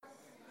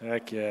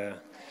Heck yeah.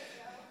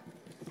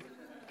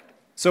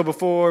 So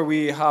before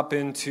we hop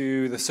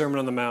into the Sermon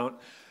on the Mount,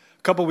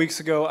 a couple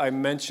weeks ago I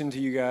mentioned to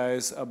you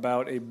guys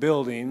about a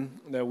building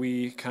that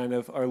we kind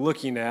of are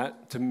looking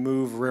at to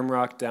move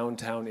Rimrock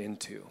downtown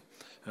into.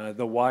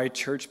 The Y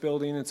Church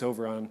building, it's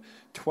over on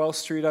 12th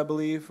Street, I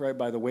believe, right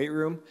by the weight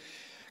room.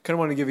 Kind of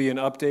want to give you an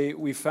update.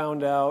 We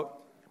found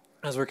out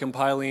as we're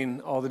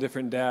compiling all the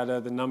different data,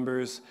 the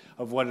numbers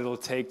of what it'll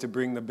take to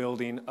bring the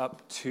building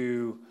up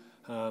to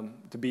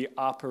be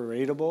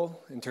operatable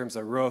in terms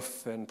of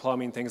roof and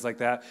plumbing, things like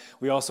that.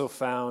 We also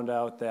found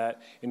out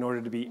that in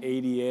order to be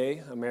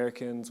ADA,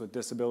 Americans with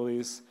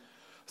Disabilities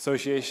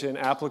Association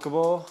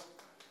applicable,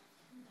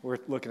 we're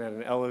looking at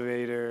an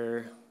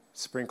elevator,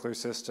 sprinkler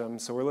system.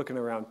 So we're looking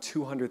at around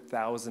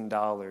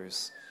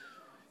 $200,000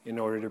 in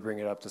order to bring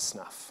it up to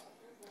snuff.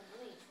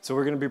 So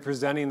we're going to be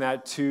presenting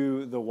that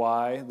to the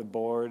Y, the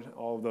board,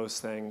 all of those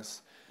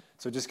things.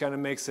 So it just kind of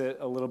makes it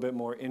a little bit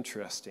more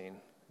interesting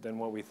than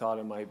what we thought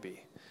it might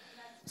be.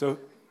 So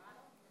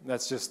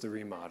that's just the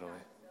remodeling.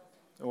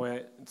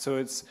 So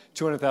it's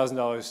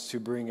 $200,000 to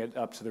bring it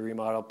up to the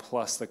remodel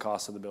plus the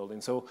cost of the building.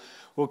 So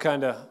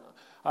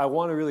I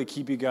want to really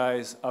keep you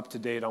guys up to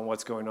date on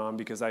what's going on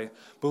because I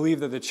believe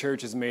that the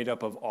church is made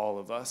up of all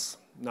of us,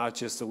 not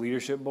just the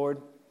leadership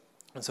board.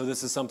 And so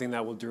this is something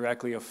that will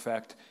directly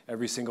affect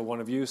every single one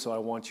of you, so I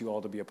want you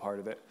all to be a part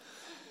of it.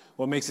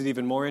 What makes it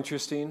even more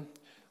interesting,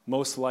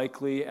 most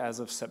likely as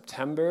of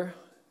September,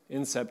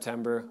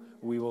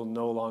 we will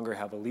no longer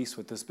have a lease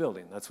with this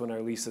building. That's when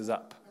our lease is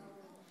up,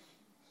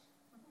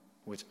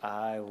 which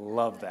I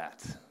love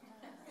that.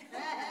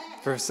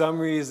 For some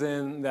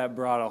reason, that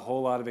brought a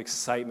whole lot of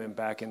excitement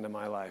back into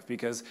my life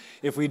because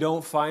if we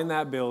don't find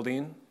that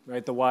building,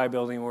 right, the Y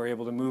building, we're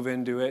able to move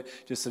into it,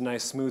 just a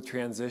nice smooth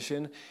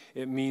transition,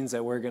 it means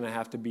that we're going to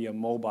have to be a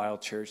mobile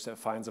church that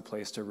finds a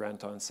place to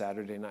rent on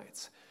Saturday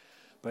nights.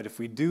 But if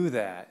we do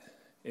that,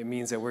 it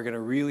means that we're going to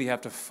really have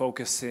to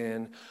focus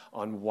in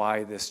on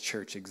why this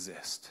church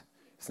exists.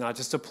 It's not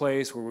just a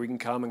place where we can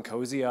come and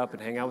cozy up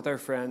and hang out with our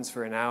friends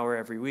for an hour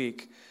every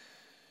week.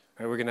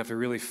 Right? We're going to have to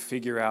really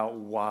figure out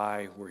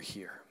why we're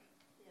here.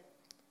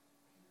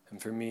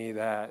 And for me,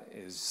 that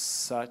is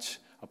such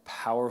a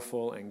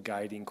powerful and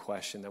guiding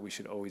question that we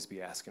should always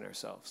be asking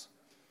ourselves.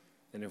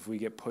 And if we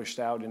get pushed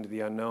out into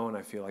the unknown,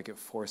 I feel like it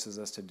forces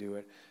us to do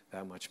it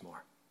that much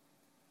more.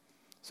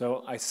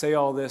 So I say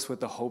all this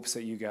with the hopes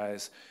that you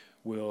guys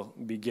will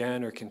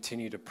begin or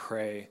continue to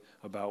pray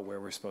about where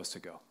we're supposed to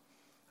go.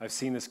 I've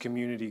seen this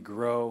community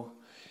grow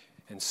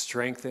and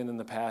strengthen in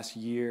the past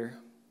year,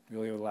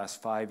 really over the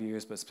last 5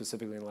 years, but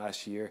specifically in the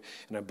last year,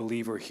 and I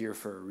believe we're here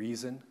for a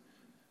reason.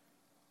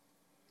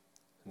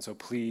 And so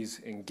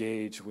please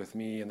engage with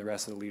me and the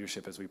rest of the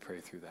leadership as we pray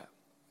through that.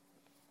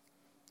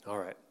 All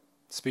right,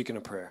 speaking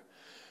of prayer,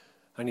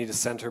 I need to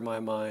center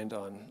my mind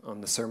on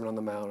the Sermon on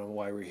the Mount, on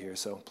why we're here,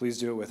 so please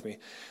do it with me.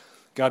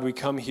 God, we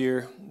come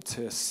here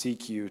to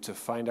seek you, to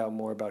find out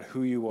more about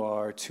who you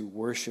are, to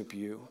worship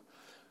you.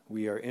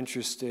 We are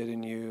interested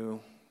in you,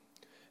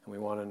 and we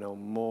want to know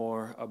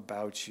more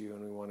about you,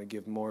 and we want to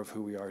give more of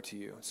who we are to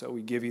you. So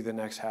we give you the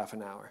next half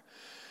an hour.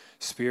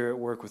 Spirit,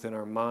 work within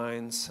our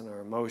minds and our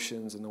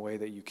emotions in the way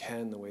that you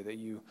can, the way that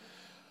you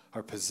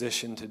are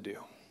positioned to do.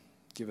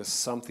 Give us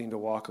something to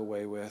walk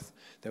away with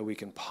that we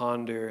can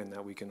ponder and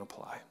that we can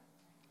apply.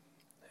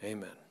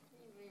 Amen.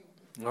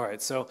 All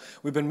right, so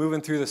we've been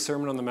moving through the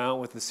Sermon on the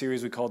Mount with the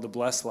series we called The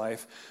Blessed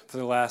Life for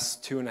the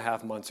last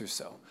 2.5 months or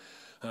so.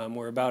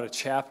 We're about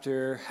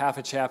half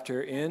a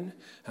chapter in.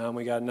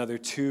 We got another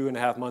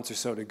 2.5 months or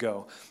so to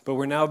go. But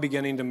we're now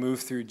beginning to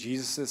move through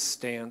Jesus'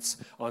 stance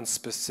on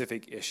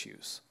specific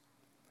issues.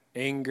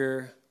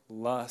 Anger,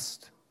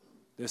 lust,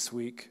 this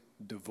week,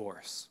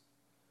 divorce.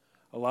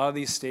 A lot of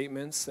these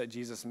statements that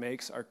Jesus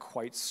makes are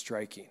quite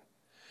striking.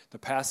 The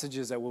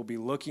passages that we'll be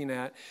looking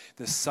at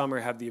this summer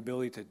have the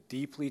ability to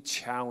deeply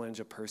challenge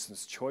a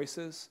person's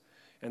choices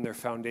and their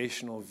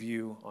foundational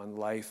view on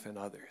life and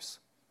others.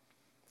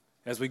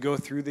 As we go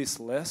through this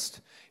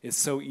list, it's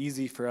so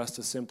easy for us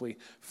to simply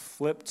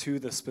flip to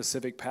the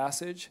specific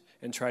passage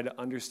and try to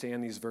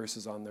understand these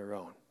verses on their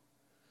own.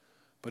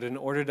 But in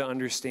order to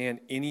understand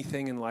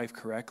anything in life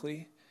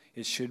correctly,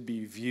 it should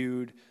be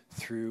viewed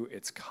through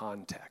its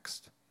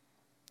context.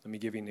 Let me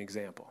give you an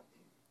example.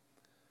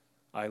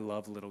 I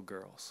love little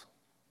girls.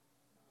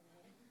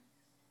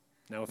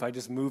 Now, if I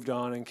just moved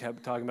on and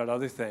kept talking about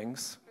other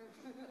things,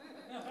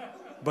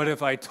 but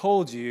if I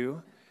told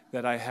you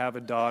that I have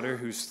a daughter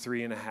who's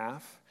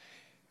 3.5,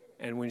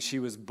 and when she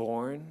was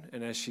born,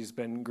 and as she's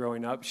been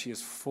growing up, she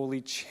has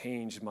fully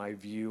changed my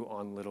view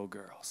on little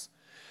girls.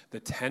 The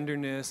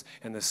tenderness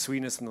and the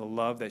sweetness and the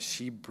love that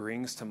she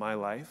brings to my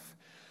life.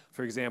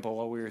 For example,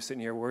 while we were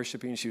sitting here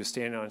worshiping, she was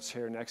standing on a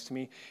chair next to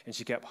me, and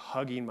she kept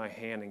hugging my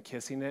hand and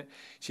kissing it.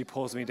 She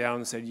pulls me down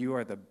and said, "You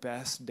are the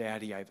best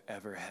daddy I've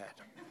ever had."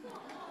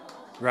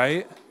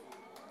 Right?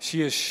 She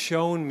has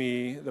shown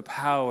me the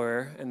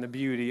power and the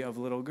beauty of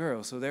little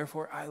girls. So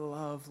therefore, I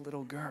love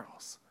little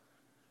girls.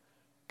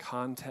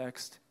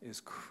 Context is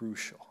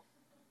crucial.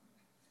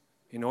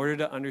 In order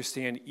to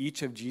understand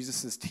each of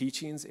Jesus'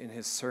 teachings in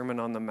his Sermon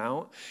on the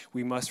Mount,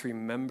 we must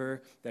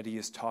remember that he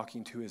is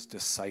talking to his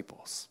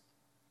disciples,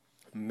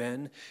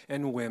 men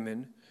and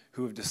women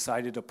who have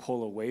decided to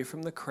pull away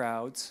from the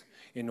crowds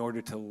in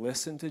order to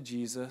listen to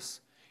Jesus,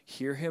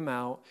 hear him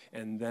out,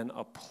 and then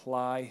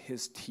apply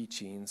his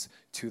teachings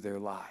to their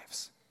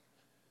lives.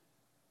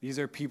 These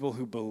are people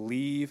who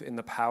believe in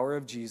the power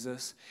of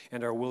Jesus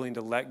and are willing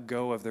to let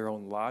go of their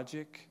own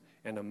logic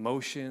and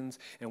emotions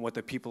and what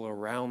the people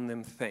around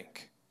them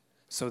think,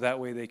 so that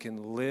way they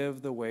can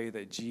live the way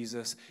that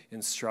Jesus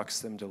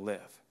instructs them to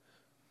live.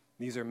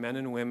 These are men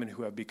and women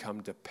who have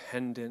become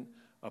dependent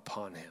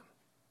upon him.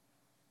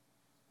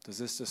 Does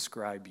this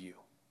describe you?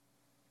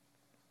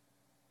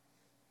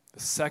 The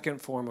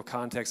second form of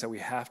context that we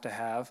have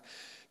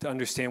to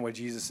understand what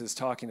Jesus is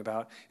talking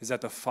about is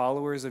that the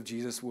followers of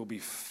Jesus will be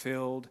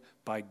filled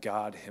by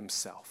God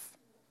himself.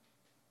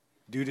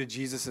 Due to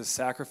Jesus'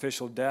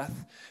 sacrificial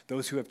death,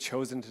 those who have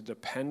chosen to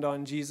depend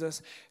on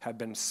Jesus have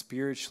been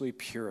spiritually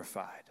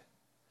purified.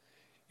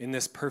 In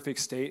this perfect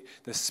state,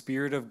 the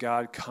Spirit of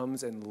God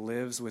comes and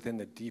lives within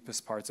the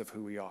deepest parts of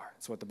who we are.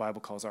 It's what the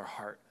Bible calls our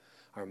heart,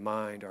 our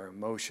mind, our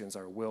emotions,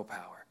 our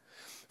willpower.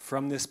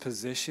 From this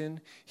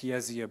position, he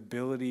has the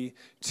ability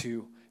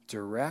to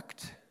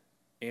direct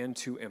and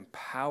to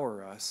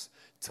empower us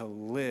to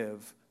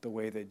live the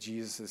way that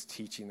Jesus is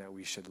teaching that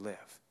we should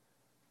live.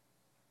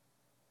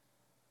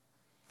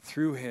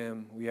 Through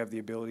him, we have the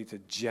ability to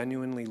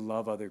genuinely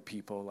love other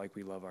people like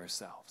we love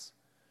ourselves.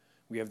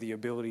 We have the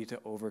ability to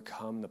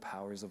overcome the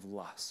powers of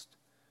lust.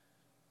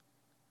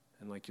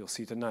 And like you'll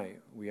see tonight,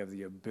 we have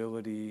the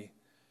ability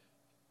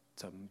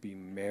to be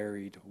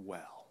married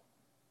well.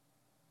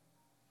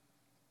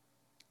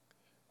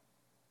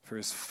 For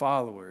his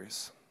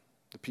followers,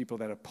 the people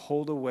that have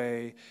pulled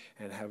away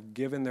and have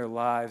given their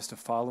lives to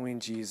following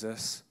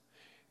Jesus,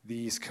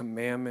 these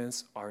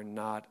commandments are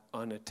not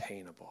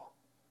unattainable.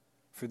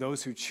 For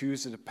those who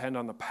choose to depend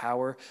on the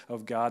power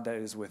of God that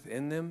is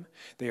within them,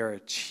 they are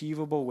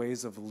achievable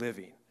ways of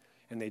living,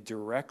 and they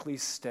directly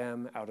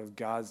stem out of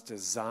God's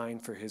design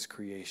for his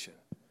creation.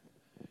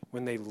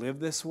 When they live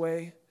this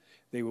way,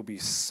 they will be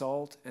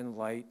salt and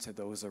light to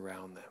those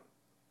around them,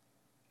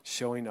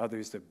 showing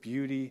others the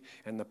beauty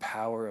and the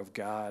power of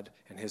God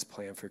and his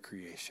plan for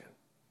creation.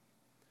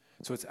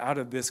 So it's out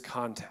of this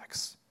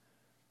context,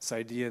 this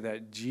idea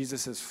that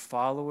Jesus'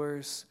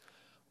 followers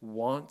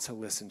want to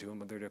listen to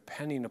him, and they're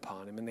depending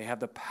upon him, and they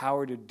have the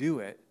power to do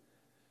it,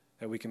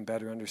 that we can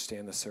better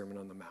understand the Sermon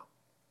on the Mount.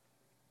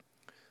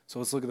 So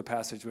let's look at the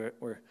passage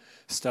we're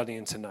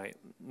studying tonight.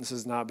 This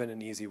has not been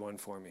an easy one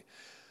for me.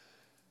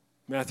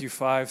 Matthew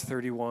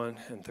 5:31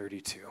 and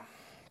 32.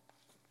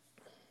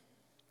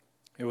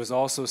 It was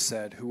also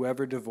said,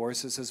 "Whoever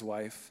divorces his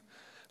wife,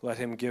 let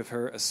him give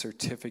her a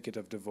certificate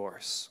of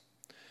divorce.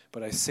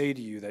 But I say to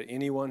you that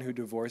anyone who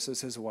divorces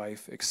his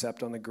wife,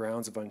 except on the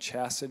grounds of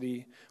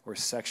unchastity or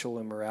sexual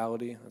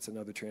immorality," that's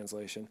another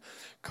translation,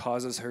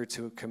 "causes her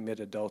to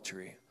commit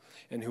adultery.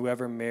 And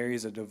whoever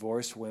marries a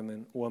divorced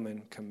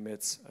woman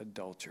commits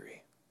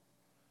adultery."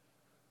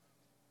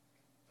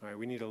 All right,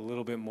 we need a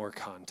little bit more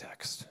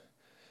context.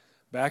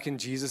 Back in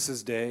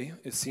Jesus' day,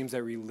 it seems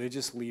that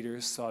religious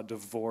leaders saw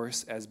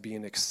divorce as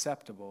being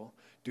acceptable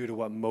due to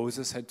what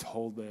Moses had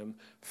told them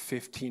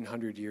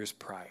 1,500 years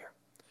prior.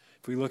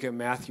 If we look at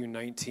Matthew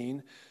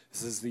 19,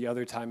 this is the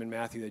other time in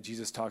Matthew that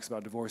Jesus talks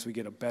about divorce, we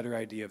get a better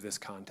idea of this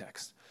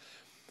context.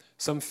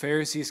 Some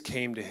Pharisees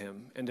came to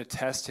him, and to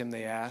test him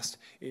they asked,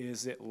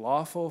 "Is it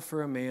lawful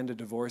for a man to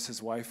divorce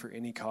his wife for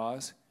any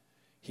cause?"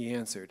 He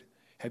answered,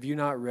 "Have you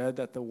not read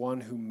that the one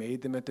who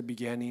made them at the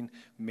beginning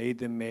made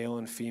them male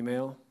and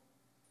female?"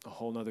 A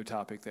whole other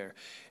topic there.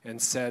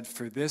 "And said,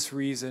 for this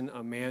reason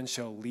a man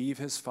shall leave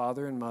his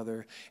father and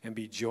mother and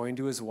be joined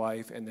to his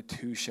wife, and the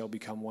two shall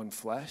become one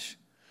flesh.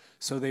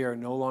 So they are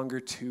no longer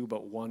two,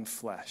 but one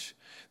flesh.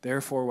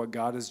 Therefore, what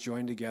God has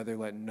joined together,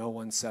 let no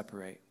one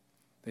separate."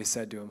 They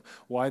said to him,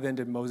 "Why then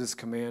did Moses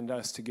command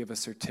us to give a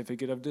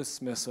certificate of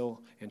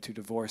dismissal and to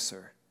divorce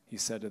her?" He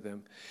said to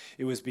them,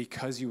 "It was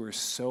because you were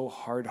so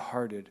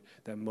hard-hearted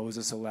that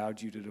Moses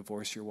allowed you to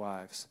divorce your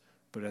wives.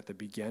 But at the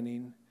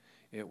beginning,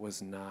 it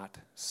was not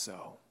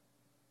so."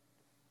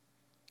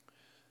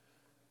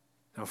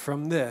 Now,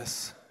 from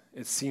this,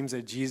 it seems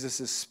that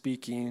Jesus is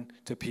speaking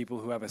to people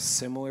who have a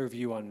similar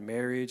view on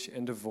marriage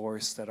and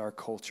divorce that our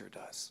culture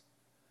does.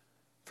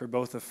 For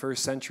both the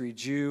first century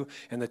Jew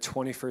and the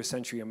 21st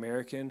century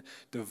American,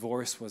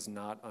 divorce was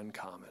not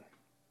uncommon.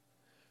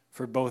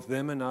 For both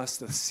them and us,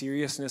 the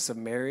seriousness of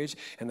marriage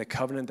and the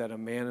covenant that a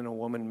man and a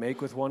woman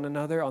make with one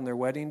another on their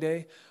wedding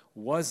day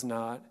was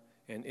not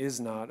and is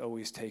not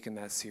always taken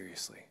that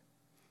seriously.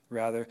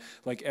 Rather,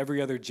 like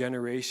every other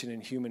generation in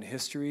human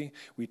history,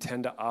 we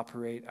tend to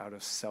operate out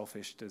of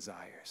selfish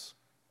desires.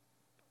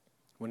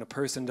 When a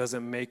person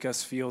doesn't make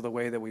us feel the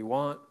way that we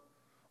want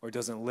or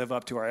doesn't live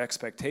up to our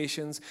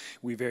expectations,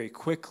 we very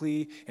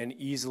quickly and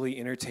easily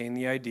entertain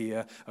the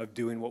idea of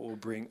doing what will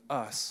bring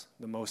us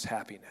the most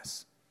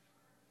happiness.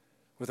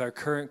 With our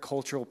current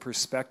cultural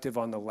perspective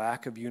on the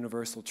lack of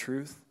universal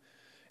truth,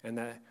 and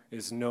that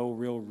is no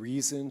real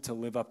reason to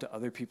live up to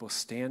other people's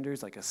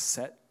standards, like a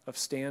set of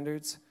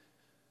standards,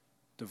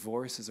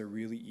 divorce is a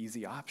really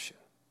easy option.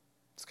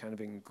 It's kind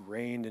of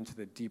ingrained into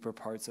the deeper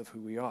parts of who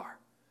we are.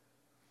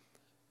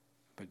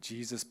 But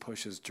Jesus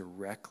pushes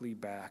directly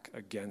back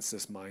against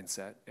this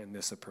mindset and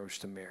this approach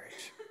to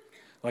marriage.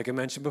 Like I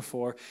mentioned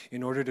before,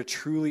 in order to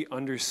truly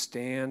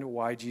understand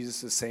why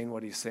Jesus is saying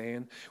what he's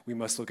saying, we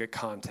must look at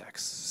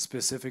context,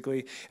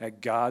 specifically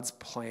at God's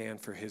plan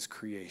for his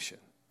creation.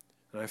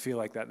 And I feel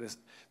like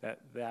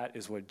that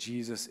is what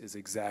Jesus is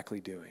exactly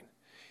doing.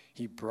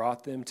 He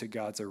brought them to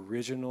God's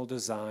original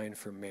design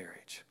for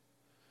marriage.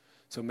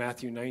 So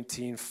Matthew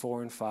 19,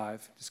 4 and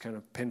 5, just kind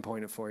of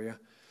pinpoint it for you.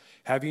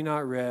 Have you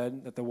not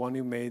read that the one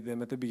who made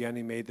them at the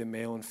beginning made them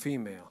male and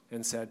female,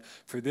 and said,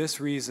 for this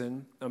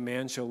reason a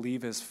man shall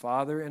leave his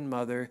father and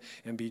mother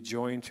and be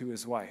joined to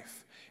his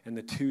wife, and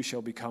the two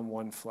shall become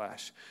one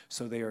flesh.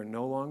 So they are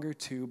no longer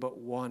two, but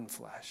one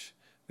flesh.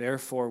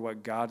 Therefore,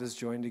 what God has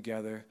joined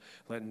together,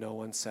 let no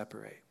one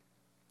separate.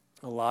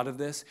 A lot of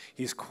this,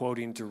 he's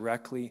quoting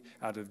directly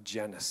out of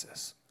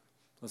Genesis.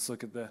 Let's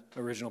look at the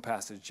original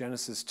passage,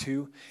 Genesis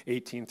 2,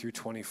 18 through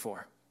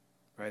 24.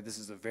 Right? This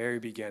is the very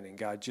beginning.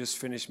 God just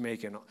finished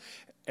making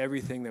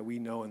everything that we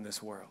know in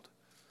this world.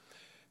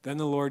 Then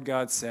the Lord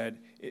God said,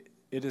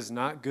 it is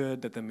not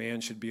good that the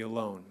man should be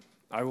alone.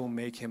 I will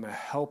make him a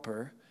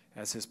helper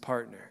as his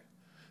partner.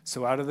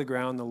 So out of the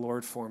ground the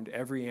Lord formed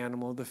every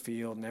animal of the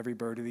field and every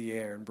bird of the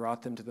air and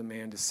brought them to the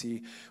man to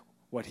see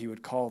what he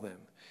would call them.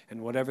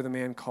 And whatever the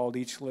man called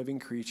each living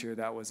creature,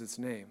 that was its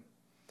name.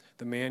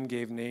 The man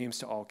gave names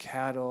to all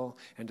cattle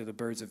and to the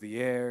birds of the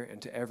air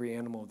and to every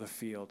animal of the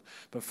field.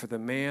 But for the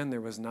man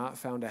there was not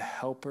found a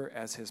helper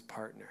as his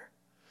partner.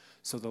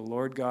 So the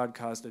Lord God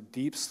caused a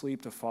deep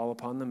sleep to fall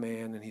upon the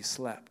man, and he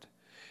slept.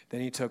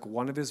 Then he took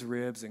one of his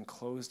ribs and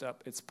closed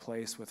up its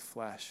place with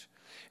flesh.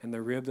 And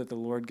the rib that the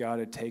Lord God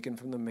had taken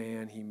from the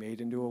man he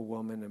made into a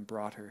woman and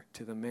brought her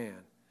to the man.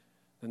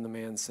 Then the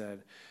man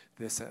said,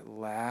 this at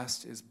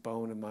last is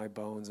bone of my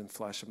bones and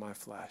flesh of my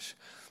flesh.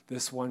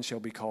 This one shall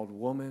be called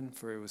woman,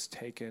 for it was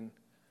taken,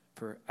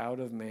 for out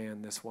of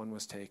man this one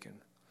was taken.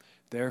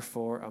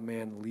 Therefore a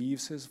man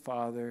leaves his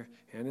father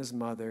and his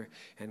mother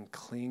and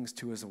clings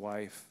to his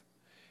wife,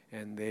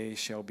 and they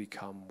shall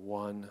become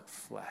one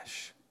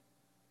flesh.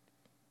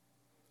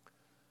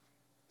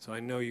 So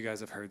I know you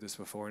guys have heard this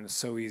before, and it's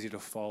so easy to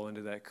fall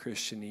into that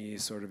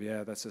Christianese sort of,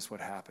 yeah, that's just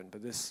what happened.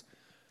 But this,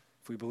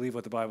 if we believe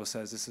what the Bible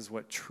says, this is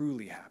what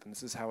truly happened.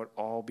 This is how it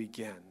all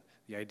began,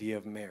 the idea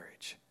of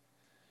marriage.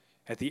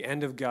 At the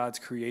end of God's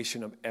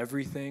creation of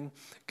everything,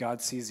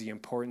 God sees the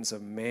importance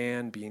of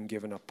man being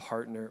given a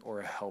partner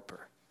or a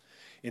helper.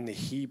 In the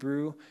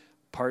Hebrew,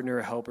 partner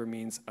or helper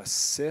means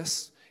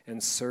assists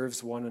and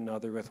serves one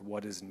another with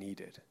what is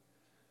needed.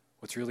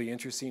 What's really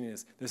interesting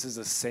is this is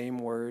the same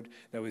word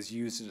that was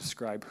used to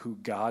describe who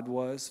God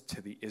was to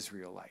the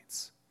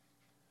Israelites.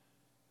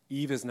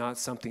 Eve is not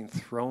something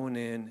thrown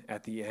in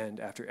at the end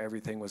after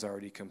everything was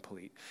already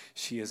complete.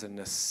 She is a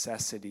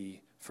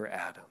necessity for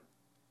Adam.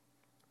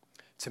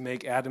 To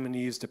make Adam and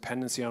Eve's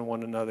dependency on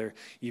one another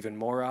even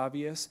more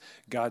obvious,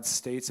 God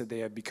states that they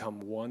have become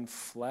one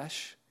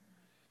flesh.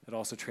 That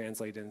also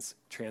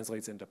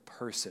translates into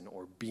person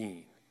or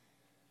being.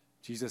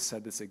 Jesus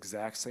said this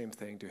exact same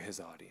thing to his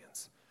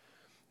audience.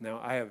 Now,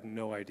 I have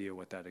no idea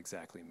what that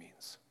exactly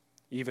means.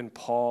 Even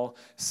Paul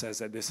says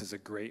that this is a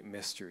great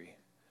mystery.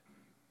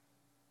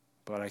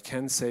 But I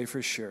can say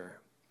for sure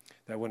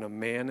that when a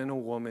man and a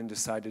woman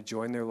decide to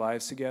join their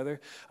lives together,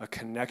 a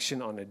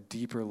connection on a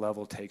deeper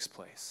level takes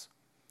place.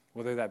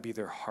 Whether that be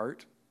their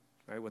heart,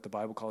 right, what the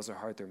Bible calls their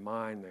heart, their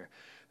mind,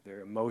 their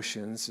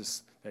emotions,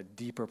 just that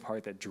deeper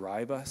part that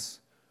drive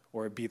us,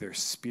 or it be their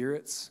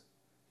spirits.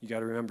 You got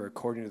to remember,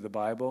 according to the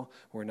Bible,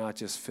 we're not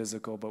just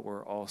physical, but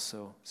we're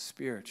also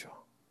spiritual.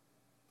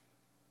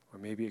 Or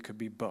maybe it could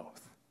be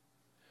both.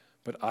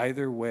 But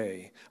either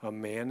way, a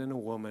man and a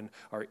woman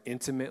are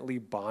intimately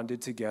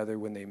bonded together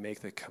when they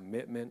make the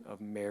commitment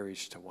of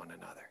marriage to one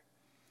another.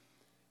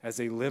 As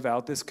they live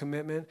out this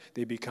commitment,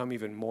 they become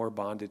even more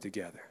bonded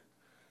together.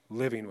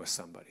 Living with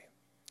somebody,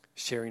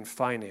 sharing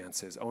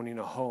finances, owning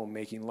a home,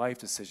 making life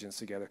decisions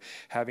together,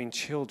 having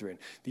children.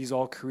 These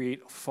all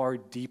create far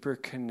deeper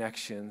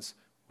connections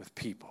with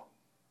people.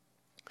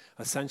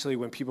 Essentially,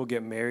 when people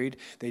get married,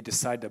 they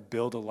decide to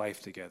build a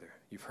life together.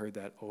 You've heard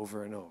that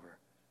over and over.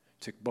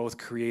 To both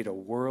create a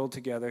world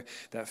together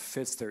that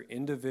fits their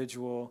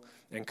individual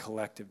and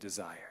collective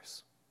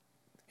desires.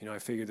 You know, I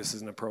figured this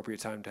is an appropriate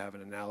time to have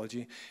an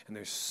analogy, and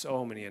there's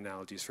so many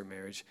analogies for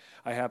marriage.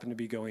 I happen to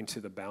be going to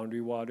the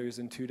Boundary Waters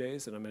in 2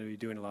 days, and I'm going to be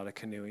doing a lot of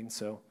canoeing,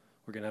 so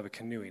we're going to have a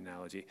canoeing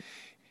analogy.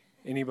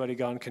 Anybody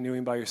gone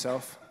canoeing by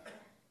yourself?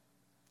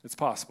 It's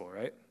possible,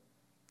 right?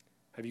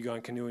 Have you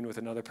gone canoeing with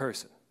another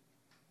person?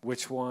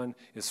 Which one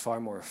is far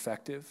more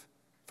effective,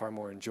 far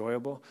more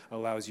enjoyable,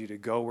 allows you to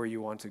go where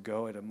you want to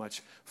go at a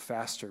much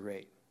faster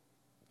rate?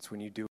 It's when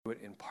you do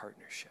it in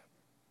partnership.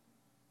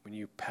 When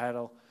you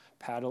paddle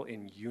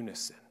in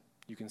unison.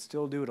 You can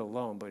still do it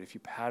alone, but if you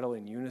paddle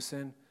in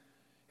unison,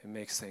 it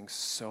makes things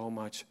so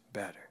much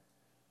better.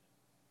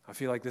 I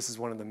feel like this is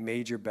one of the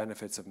major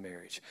benefits of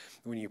marriage.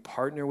 When you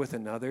partner with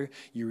another,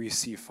 you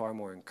receive far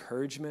more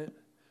encouragement,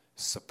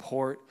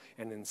 support,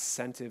 and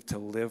incentive to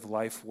live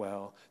life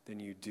well than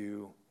you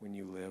do when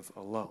you live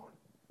alone.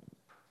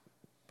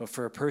 But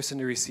for a person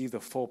to receive the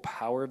full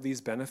power of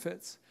these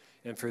benefits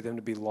and for them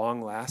to be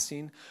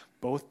long-lasting,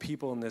 both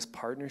people in this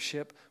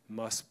partnership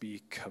must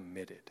be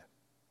committed.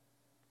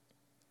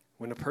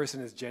 When a person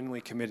is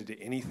genuinely committed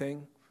to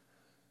anything,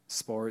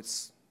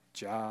 sports,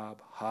 job,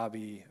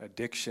 hobby,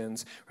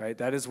 addictions, right?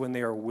 That is when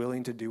they are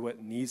willing to do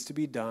what needs to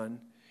be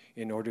done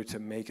in order to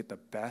make it the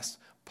best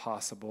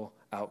possible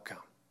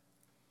outcome.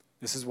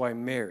 This is why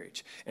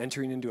marriage,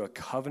 entering into a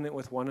covenant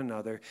with one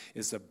another,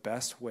 is the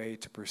best way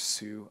to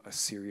pursue a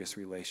serious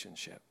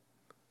relationship.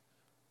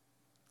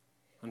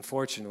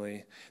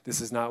 Unfortunately,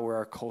 this is not where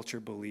our culture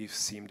beliefs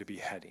seem to be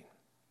heading.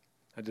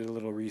 I did a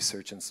little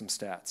research and some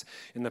stats.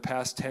 In the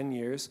past 10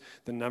 years,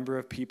 the number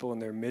of people in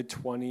their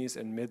mid-20s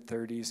and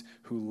mid-30s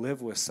who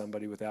live with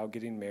somebody without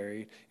getting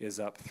married is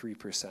up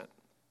 3%.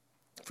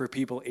 For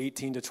people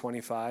 18 to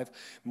 25,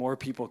 more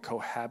people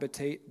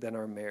cohabitate than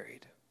are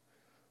married.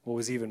 What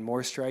was even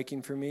more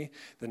striking for me,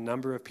 the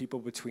number of people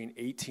between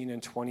 18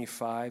 and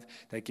 25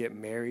 that get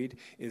married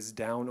is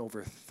down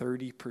over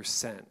 30%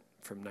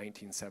 from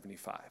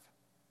 1975.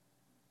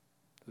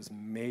 This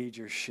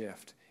major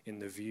shift in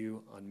the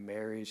view on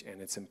marriage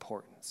and its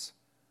importance.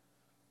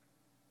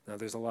 Now,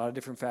 there's a lot of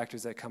different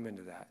factors that come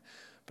into that,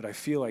 but I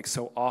feel like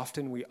so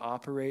often we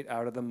operate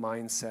out of the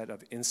mindset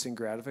of instant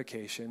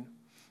gratification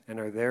and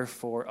are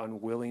therefore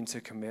unwilling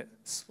to commit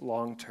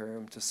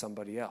long-term to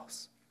somebody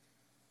else.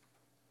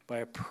 By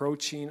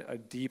approaching a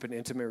deep and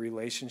intimate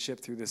relationship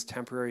through this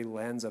temporary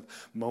lens of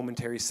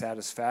momentary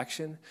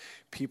satisfaction,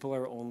 people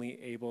are only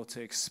able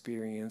to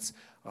experience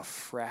a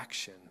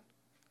fraction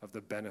of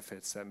the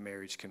benefits that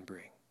marriage can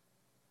bring.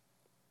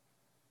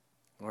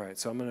 All right,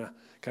 so I'm going to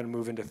kind of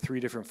move into 3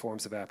 different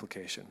forms of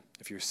application.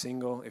 If you're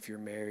single, if you're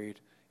married,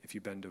 if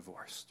you've been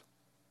divorced.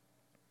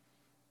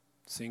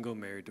 Single,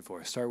 married,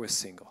 divorced. Start with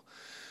single.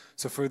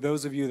 So for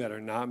those of you that are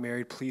not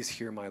married, please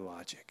hear my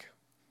logic.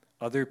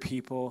 Other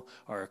people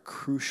are a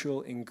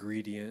crucial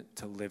ingredient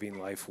to living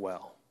life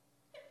well.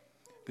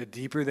 The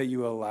deeper that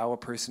you allow a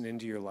person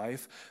into your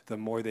life, the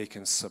more they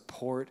can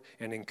support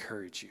and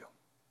encourage you.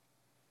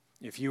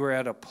 If you are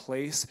at a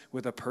place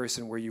with a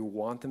person where you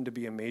want them to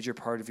be a major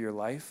part of your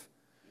life,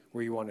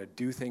 where you want to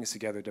do things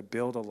together, to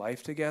build a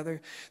life together,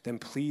 then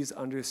please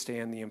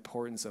understand the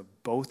importance of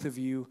both of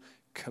you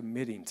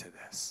committing to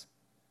this.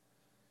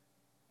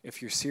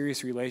 If your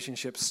serious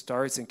relationship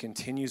starts and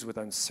continues with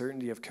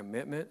uncertainty of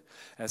commitment,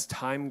 as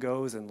time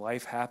goes and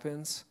life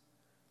happens,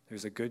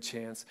 there's a good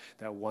chance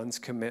that one's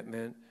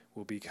commitment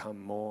will become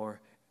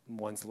more,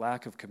 one's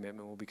lack of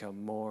commitment will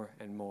become more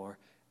and more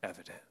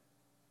evident.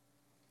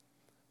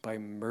 By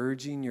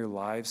merging your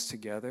lives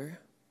together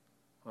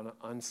on an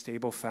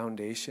unstable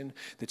foundation,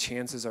 the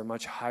chances are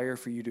much higher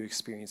for you to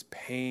experience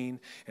pain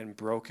and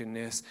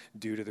brokenness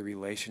due to the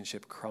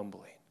relationship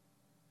crumbling.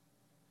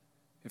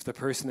 If the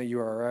person that you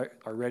are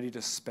ready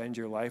to spend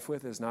your life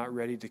with is not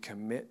ready to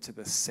commit to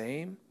the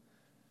same,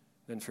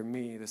 then for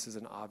me, this is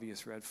an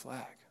obvious red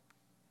flag.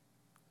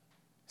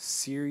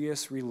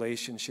 Serious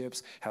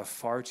relationships have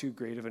far too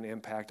great of an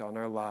impact on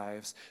our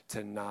lives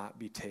to not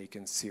be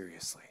taken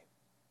seriously.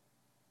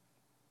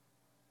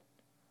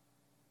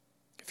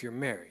 If you're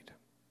married,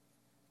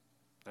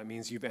 that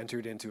means you've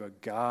entered into a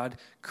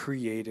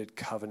God-created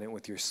covenant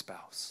with your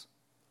spouse.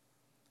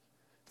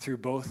 Through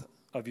both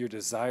of your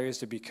desires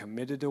to be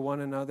committed to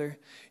one another,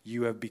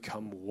 you have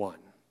become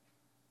one,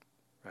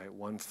 right?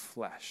 One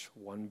flesh,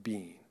 one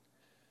being.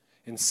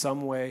 In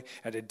some way,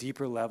 at a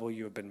deeper level,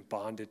 you have been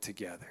bonded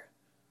together.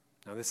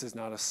 Now, this is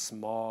not a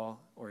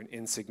small or an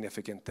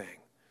insignificant thing.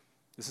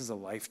 This is a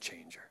life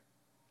changer.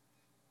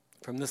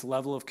 From this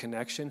level of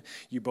connection,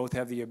 you both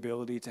have the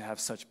ability to have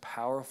such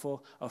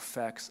powerful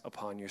effects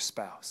upon your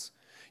spouse.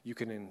 You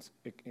can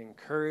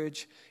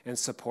encourage and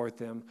support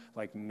them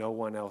like no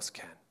one else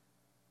can.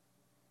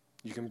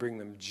 You can bring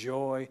them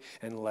joy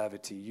and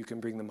levity. You can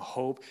bring them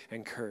hope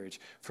and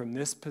courage. From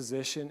this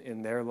position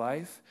in their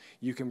life,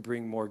 you can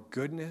bring more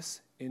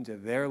goodness into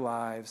their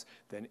lives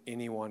than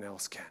anyone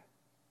else can.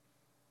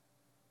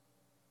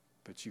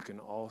 But you can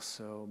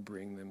also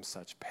bring them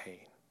such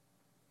pain.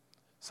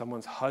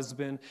 Someone's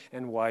husband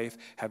and wife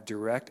have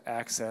direct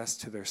access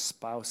to their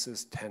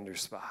spouse's tender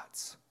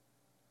spots.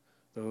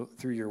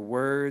 Through your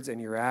words and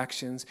your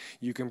actions,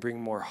 you can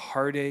bring more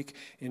heartache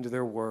into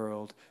their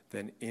world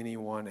than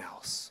anyone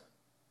else.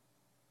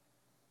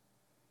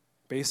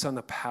 Based on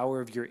the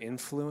power of your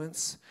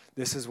influence,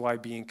 this is why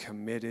being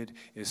committed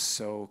is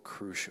so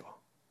crucial.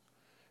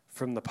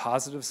 From the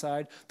positive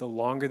side, the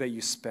longer that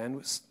you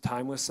spend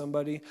time with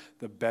somebody,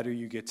 the better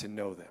you get to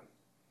know them.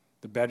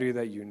 The better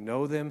that you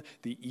know them,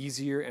 the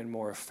easier and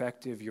more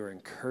effective your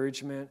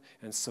encouragement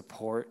and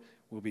support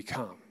will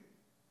become.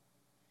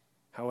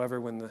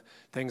 However, when the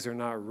things are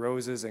not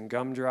roses and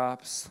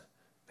gumdrops,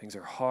 things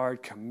are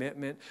hard,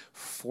 commitment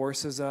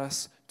forces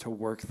us to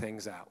work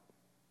things out.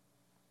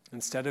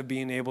 Instead of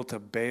being able to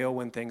bail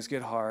when things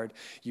get hard,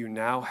 you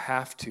now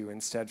have to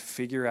instead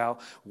figure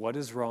out what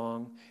is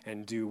wrong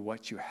and do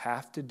what you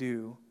have to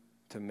do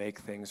to make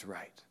things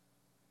right.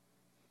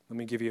 Let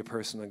me give you a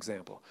personal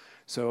example.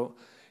 So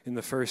in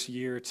the first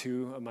year or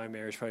two of my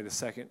marriage, probably the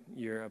second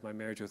year of my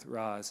marriage with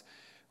Roz,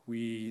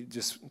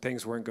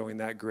 things weren't going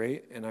that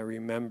great. And I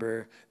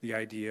remember the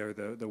idea or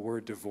the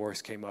word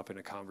divorce came up in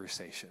a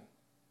conversation.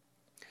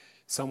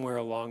 Somewhere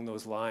along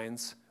those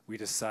lines, we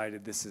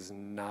decided this is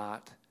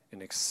not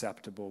an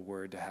acceptable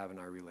word to have in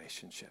our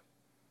relationship.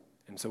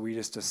 And so we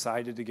just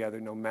decided together,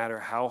 no matter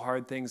how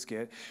hard things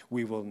get,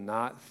 we will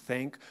not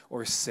think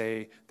or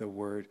say the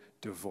word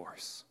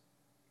divorce.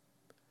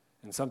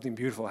 And something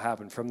beautiful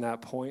happened. From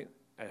that point,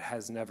 it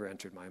has never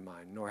entered my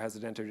mind, nor has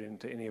it entered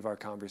into any of our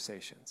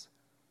conversations.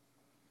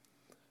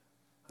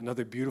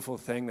 Another beautiful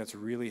thing that's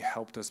really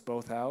helped us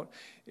both out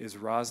is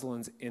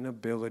Rosalind's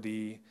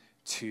inability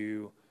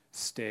to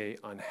stay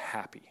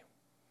unhappy,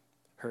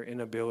 her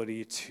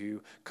inability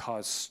to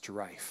cause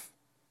strife.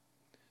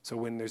 So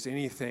when there's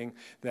anything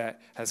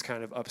that has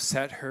kind of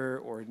upset her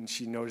or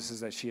she notices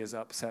that she has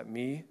upset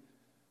me,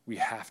 we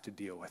have to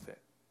deal with it.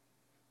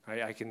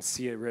 Right? I can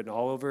see it written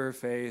all over her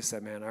face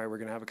that, man, all right, we're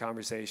going to have a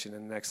conversation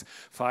in the next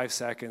 5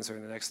 seconds or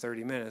in the next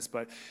 30 minutes.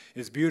 But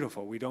it's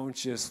beautiful. We don't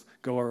just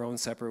go our own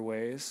separate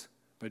ways,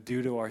 but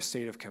due to our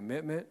state of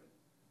commitment,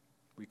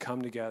 we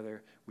come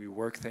together, we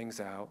work things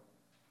out,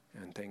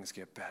 and things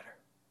get better.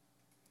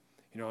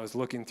 You know, I was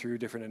looking through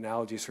different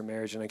analogies for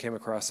marriage, and I came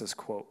across this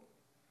quote.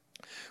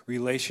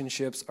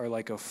 Relationships are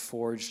like a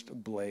forged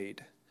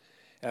blade.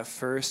 At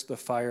first, the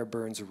fire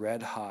burns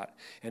red hot,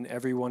 and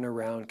everyone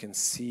around can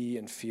see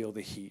and feel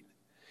the heat.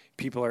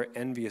 People are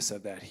envious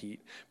of that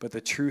heat, but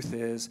the truth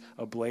is,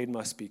 a blade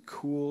must be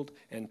cooled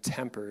and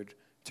tempered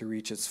to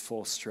reach its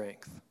full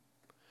strength.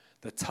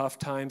 The tough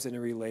times in a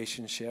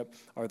relationship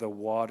are the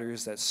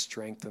waters that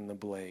strengthen the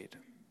blade.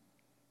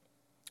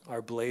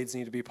 Our blades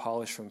need to be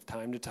polished from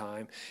time to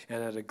time,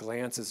 and at a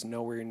glance it's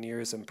nowhere near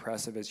as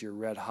impressive as your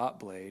red-hot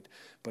blade,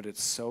 but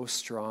it's so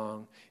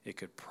strong it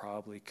could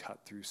probably cut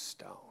through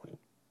stone.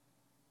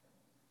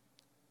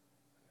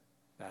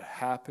 That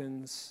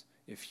happens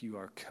if you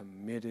are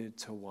committed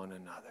to one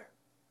another.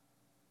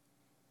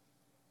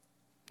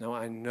 Now,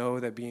 I know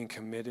that being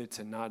committed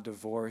to not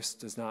divorce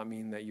does not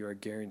mean that you are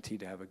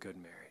guaranteed to have a good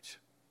marriage.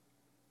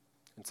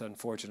 It's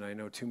unfortunate. I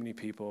know too many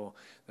people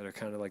that are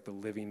kind of like the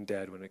living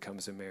dead when it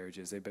comes to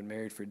marriages. They've been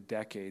married for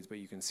decades, but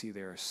you can see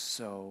they are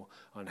so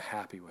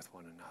unhappy with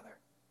one another.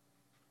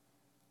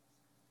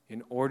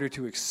 In order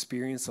to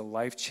experience the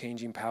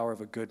life-changing power of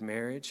a good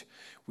marriage,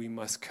 we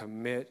must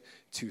commit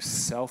to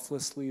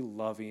selflessly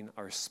loving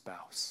our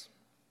spouse.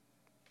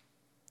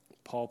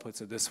 Paul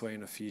puts it this way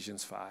in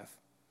Ephesians 5.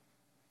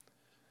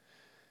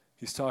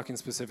 He's talking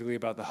specifically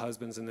about the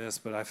husbands in this,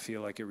 but I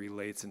feel like it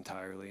relates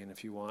entirely. And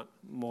if you want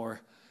more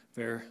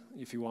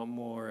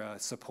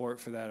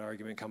support for that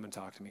argument, come and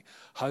talk to me.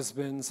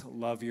 Husbands,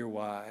 love your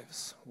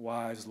wives.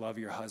 Wives, love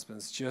your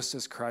husbands, just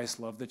as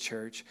Christ loved the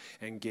church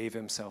and gave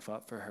himself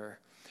up for her.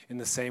 In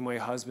the same way,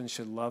 husbands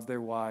should love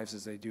their wives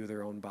as they do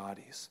their own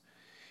bodies.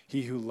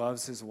 He who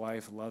loves his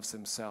wife loves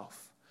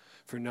himself.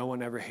 For no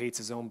one ever hates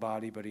his own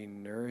body, but he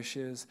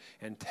nourishes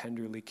and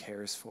tenderly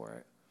cares for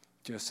it,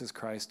 just as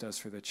Christ does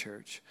for the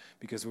church,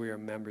 because we are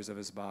members of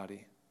his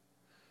body.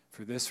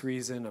 For this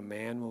reason, a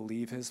man will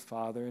leave his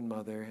father and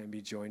mother and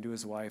be joined to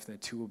his wife, and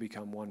the two will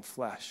become one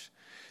flesh.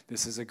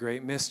 This is a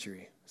great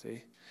mystery,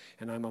 see?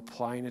 And I'm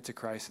applying it to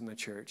Christ and the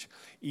church.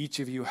 Each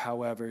of you,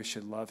 however,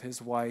 should love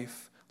his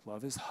wife,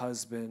 love his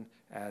husband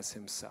as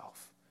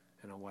himself.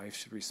 And a wife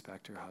should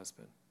respect her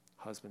husband.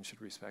 Husband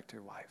should respect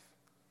her wife.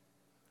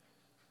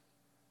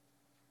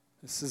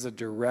 This is a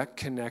direct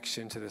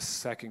connection to the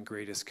second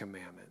greatest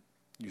commandment.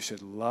 You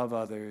should love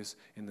others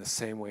in the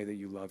same way that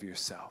you love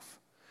yourself.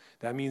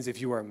 That means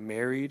if you are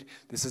married,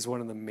 this is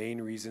one of the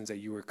main reasons that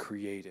you were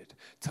created,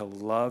 to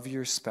love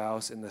your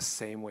spouse in the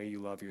same way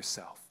you love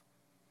yourself,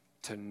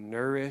 to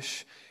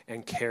nourish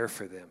and care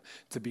for them,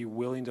 to be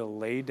willing to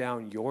lay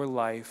down your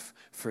life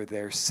for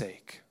their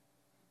sake.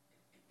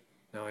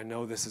 Now, I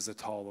know this is a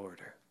tall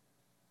order.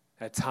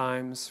 At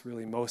times,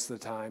 really most of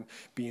the time,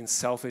 being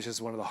selfish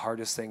is one of the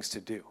hardest things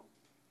to do.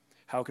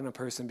 How can a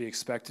person be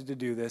expected to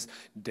do this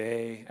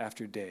day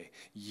after day,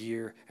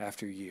 year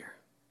after year?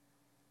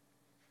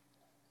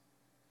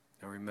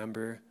 Now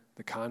remember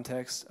the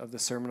context of the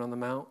Sermon on the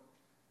Mount.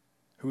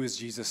 Who is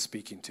Jesus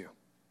speaking to?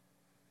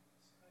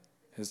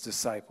 His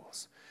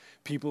disciples.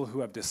 People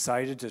who have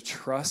decided to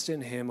trust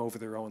in him over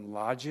their own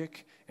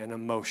logic and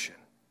emotion,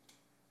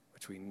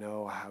 which we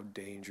know how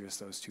dangerous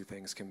those two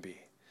things can be.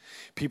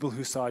 People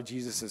who saw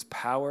Jesus'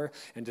 power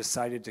and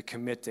decided to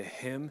commit to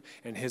him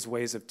and his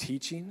ways of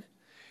teaching.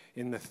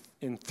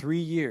 In 3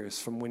 years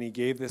from when he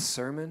gave this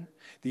sermon,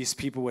 these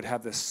people would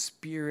have the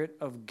Spirit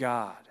of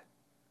God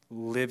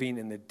living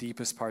in the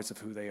deepest parts of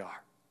who they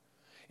are,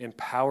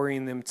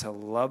 empowering them to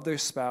love their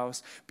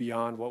spouse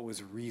beyond what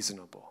was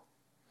reasonable,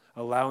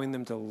 allowing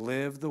them to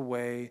live the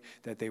way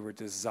that they were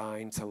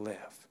designed to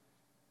live.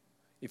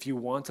 If you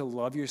want to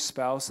love your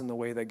spouse in the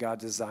way that God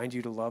designed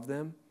you to love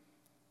them,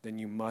 then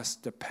you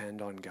must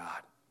depend on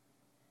God.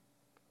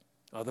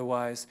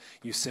 Otherwise,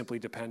 you simply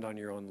depend on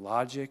your own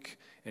logic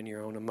and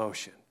your own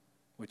emotion,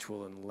 which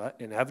will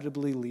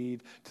inevitably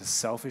lead to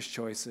selfish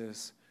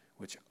choices,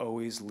 which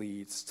always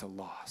leads to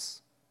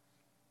loss.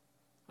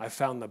 I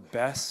found the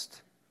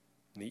best,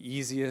 and the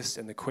easiest,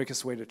 and the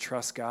quickest way to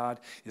trust God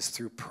is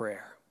through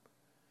prayer.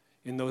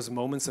 In those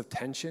moments of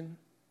tension,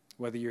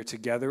 whether you're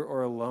together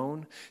or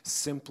alone,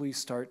 simply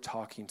start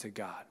talking to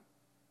God.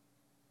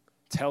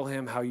 Tell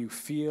him how you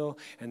feel,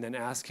 and then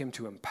ask him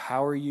to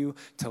empower you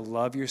to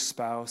love your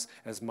spouse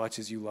as much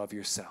as you love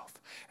yourself.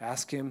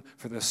 Ask him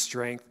for the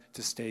strength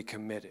to stay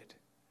committed,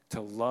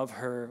 to love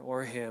her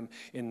or him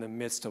in the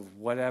midst of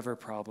whatever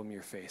problem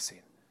you're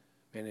facing.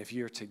 And if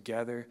you're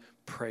together,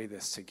 pray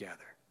this together.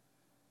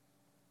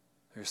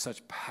 There's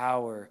such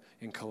power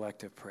in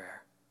collective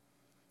prayer.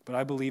 But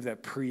I believe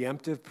that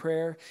preemptive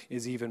prayer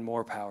is even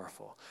more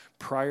powerful.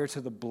 Prior to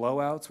the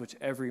blowouts, which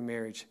every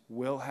marriage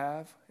will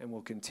have and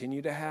will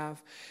continue to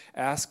have,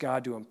 ask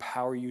God to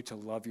empower you to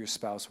love your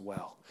spouse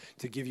well,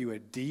 to give you a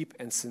deep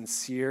and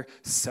sincere,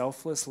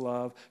 selfless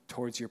love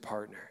towards your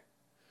partner.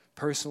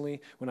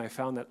 Personally, when I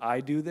found that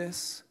I do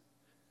this,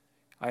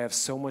 I have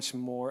so much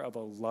more of a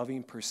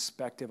loving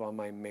perspective on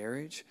my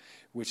marriage,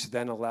 which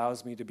then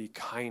allows me to be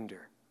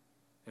kinder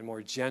and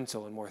more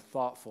gentle and more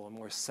thoughtful and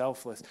more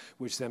selfless,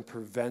 which then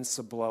prevents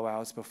the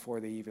blowouts before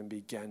they even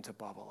begin to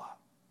bubble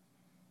up.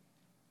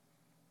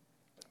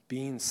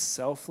 Being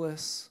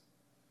selfless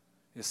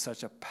is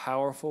such a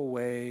powerful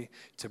way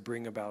to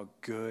bring about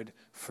good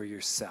for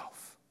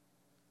yourself.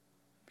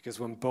 Because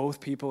when both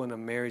people in a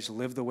marriage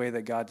live the way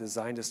that God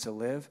designed us to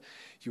live,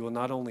 you will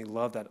not only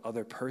love that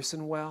other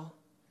person well,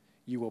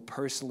 you will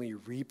personally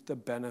reap the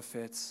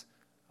benefits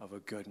of a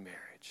good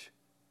marriage.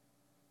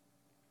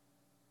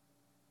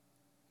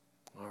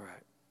 All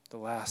right, the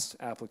last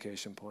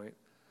application point,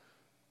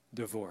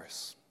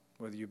 divorce.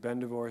 Whether you've been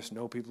divorced,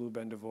 know people who've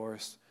been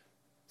divorced,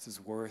 this is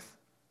worth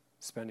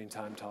spending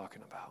time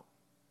talking about.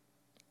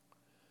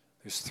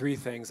 There's 3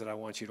 things that I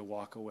want you to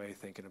walk away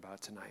thinking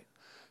about tonight.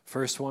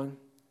 First one,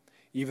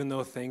 even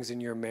though things in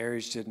your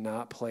marriage did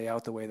not play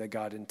out the way that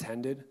God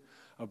intended,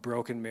 a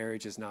broken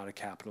marriage is not a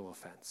capital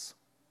offense.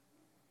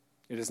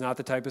 It is not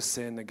the type of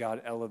sin that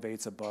God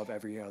elevates above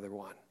every other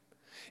one.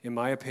 In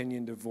my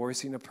opinion,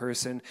 divorcing a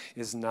person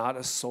is not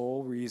a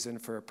sole reason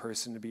for a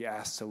person to be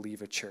asked to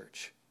leave a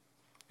church.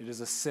 It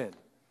is a sin,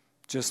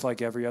 just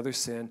like every other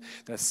sin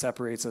that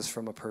separates us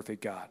from a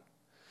perfect God.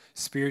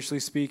 Spiritually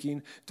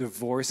speaking,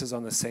 divorce is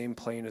on the same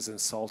plane as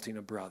insulting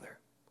a brother,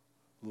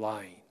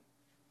 lying,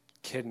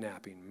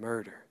 kidnapping,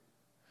 murder.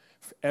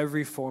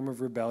 Every form of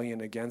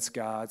rebellion against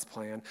God's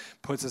plan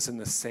puts us in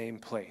the same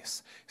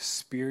place,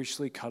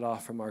 spiritually cut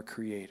off from our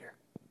Creator.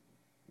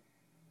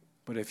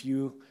 But if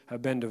you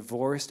have been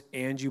divorced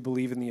and you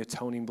believe in the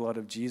atoning blood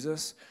of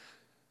Jesus,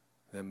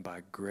 then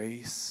by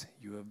grace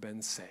you have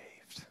been saved.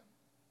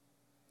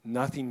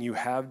 Nothing you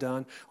have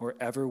done or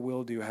ever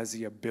will do has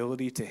the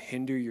ability to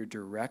hinder your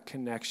direct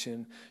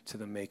connection to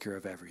the Maker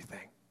of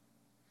everything.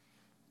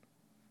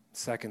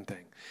 Second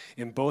thing,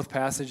 in both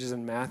passages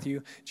in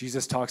Matthew,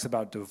 Jesus talks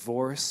about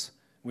divorce.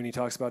 When he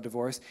talks about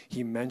divorce,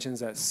 he mentions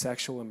that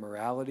sexual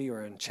immorality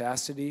or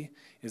unchastity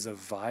is a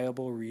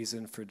viable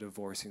reason for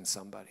divorcing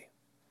somebody.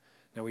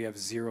 Now, we have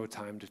 0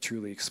 time to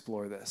truly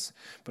explore this,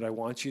 but I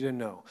want you to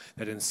know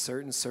that in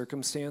certain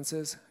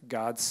circumstances,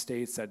 God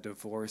states that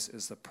divorce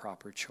is the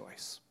proper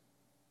choice.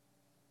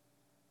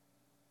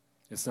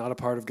 It's not a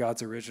part of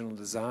God's original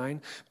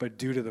design, but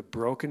due to the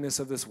brokenness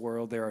of this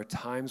world, there are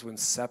times when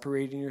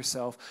separating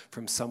yourself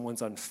from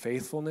someone's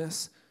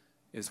unfaithfulness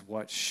is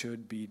what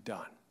should be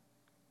done.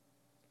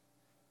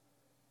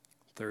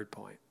 Third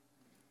point,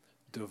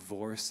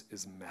 divorce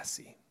is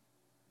messy,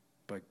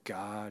 but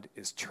God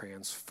is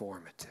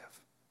transformative.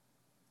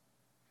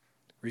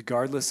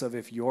 Regardless of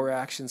if your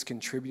actions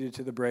contributed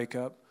to the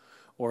breakup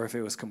or if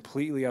it was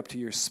completely up to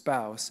your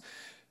spouse,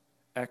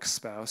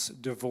 ex-spouse,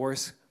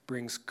 divorce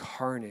brings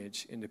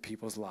carnage into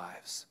people's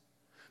lives.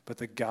 But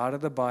the God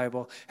of the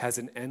Bible has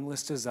an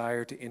endless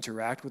desire to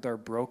interact with our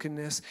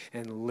brokenness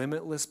and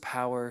limitless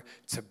power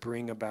to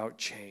bring about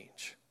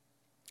change.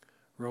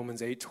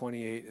 Romans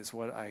 8:28 is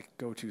what I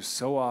go to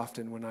so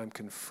often when I'm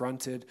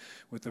confronted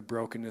with the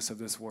brokenness of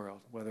this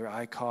world, whether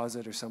I cause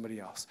it or somebody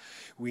else.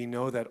 We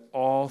know that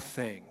all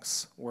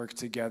things work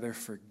together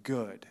for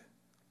good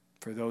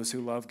for those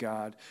who love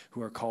God,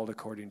 who are called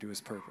according to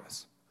his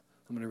purpose.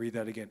 I'm going to read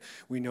that again.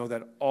 We know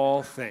that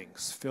all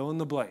things, fill in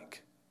the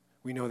blank.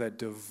 We know that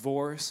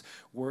divorce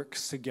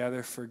works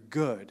together for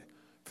good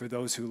for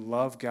those who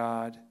love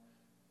God,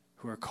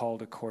 who are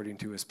called according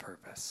to his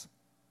purpose.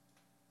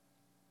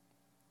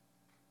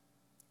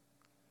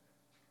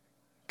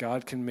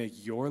 God can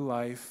make your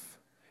life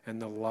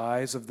and the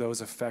lives of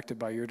those affected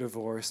by your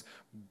divorce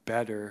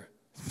better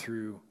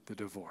through the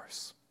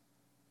divorce.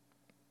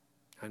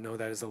 I know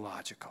that is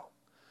illogical,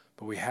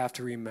 but we have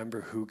to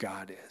remember who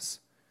God is.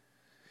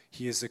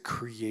 He is the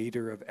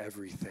creator of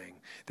everything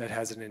that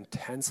has an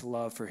intense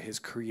love for his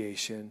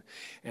creation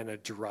and a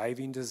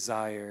driving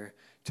desire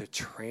to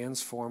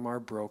transform our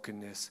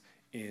brokenness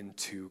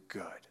into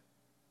good.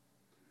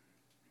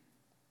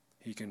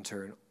 He can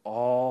turn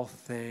all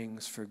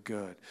things for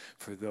good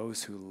for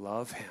those who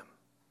love him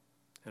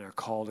and are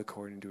called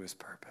according to his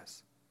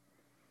purpose.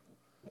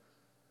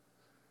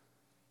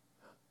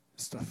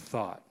 Just a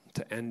thought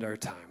to end our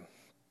time.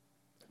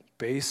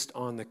 Based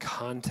on the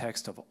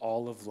context of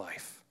all of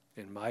life,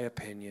 in my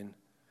opinion,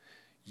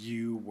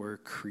 you were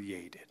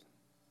created.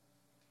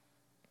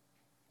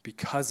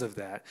 Because of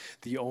that,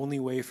 the only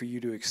way for you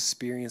to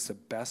experience the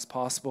best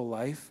possible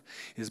life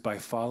is by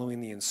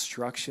following the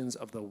instructions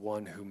of the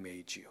one who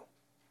made you.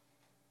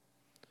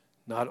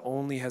 Not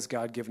only has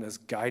God given us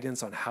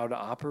guidance on how to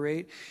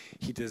operate,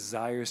 he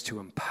desires to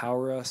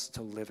empower us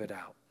to live it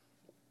out.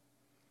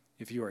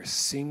 If you are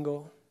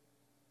single,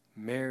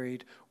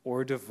 married,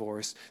 or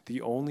divorced,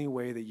 the only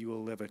way that you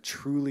will live a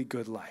truly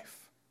good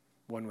life,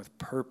 one with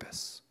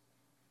purpose,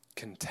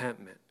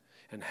 contentment,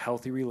 and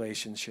healthy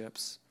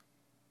relationships,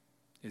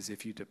 is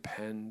if you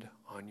depend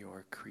on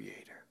your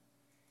Creator.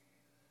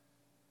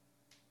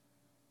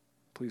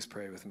 Please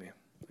pray with me.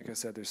 Like I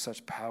said, there's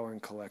such power in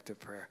collective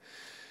prayer.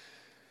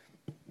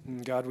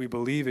 And God, we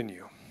believe in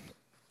you.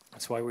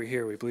 That's why we're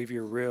here. We believe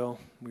you're real.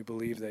 We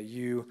believe that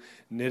you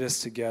knit us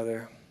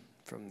together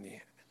from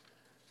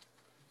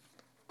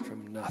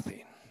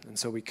nothing. And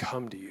so we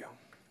come to you.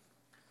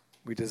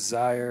 We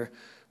desire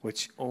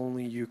which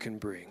only you can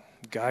bring,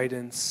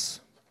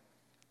 guidance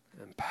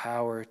and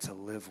power to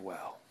live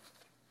well.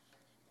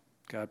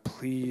 God,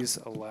 please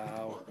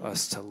allow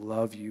us to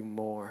love you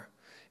more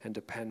and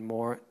depend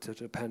more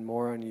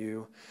on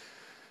you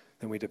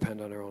than we depend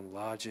on our own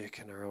logic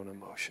and our own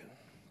emotion.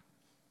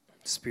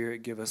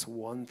 Spirit, give us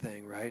one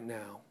thing right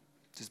now.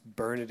 Just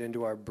burn it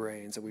into our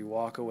brains that we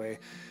walk away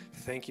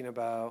thinking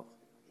about,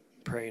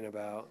 praying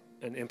about,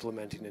 and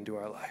implementing into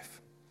our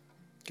life.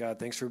 God,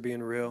 thanks for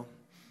being real,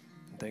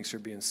 and thanks for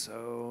being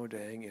so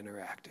dang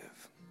interactive.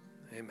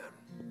 Amen.